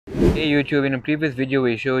Hey YouTube, in a previous video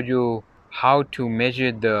we showed you how to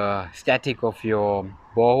measure the static of your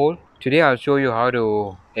borehole. Today I'll show you how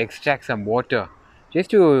to extract some water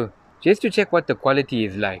just to check what the quality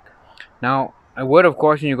is like. Now, a word of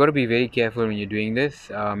caution, you got to be very careful when you're doing this.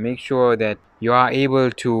 Make sure that you are able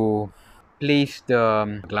to place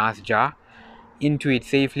the glass jar into it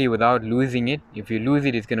safely without losing it. If you lose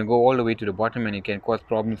it, it's going to go all the way to the bottom and it can cause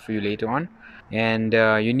problems for you later on. And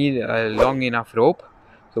you need a long enough rope.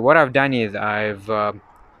 So what I've done is I've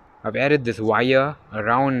added this wire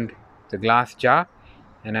around the glass jar,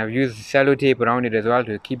 and I've used sellotape around it as well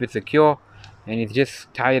to keep it secure, and it's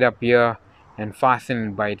just tied up here and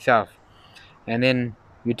fastened by itself. And then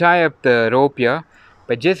you tie up the rope here,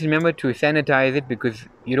 but just remember to sanitize it because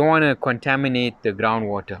you don't want to contaminate the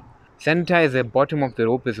groundwater. Sanitize the bottom of the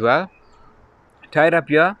rope as well. Tie it up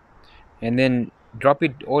here and then drop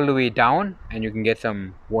it all the way down and you can get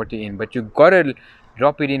some water in, but you gotta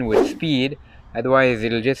drop it in with speed, otherwise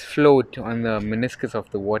it'll just float on the meniscus of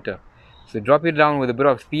the water. So drop it down with a bit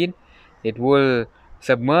of speed, it will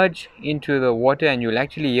submerge into the water and you'll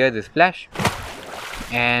actually hear the splash,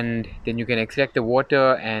 and then you can extract the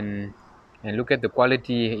water and look at the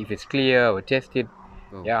quality, if it's clear, or test it.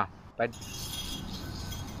 Yeah, but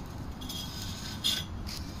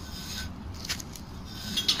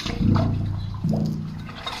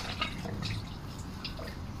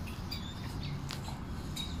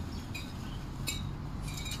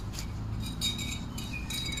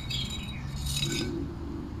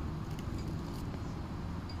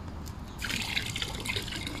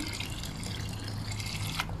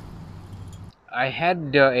I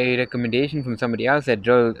had a recommendation from somebody else that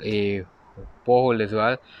drilled a borehole as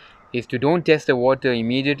well, is to don't test the water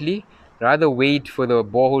immediately, rather wait for the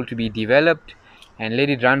borehole to be developed and let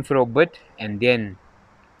it run for a bit and then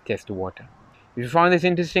test the water. If you found this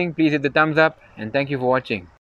interesting, please hit the thumbs up and thank you for watching.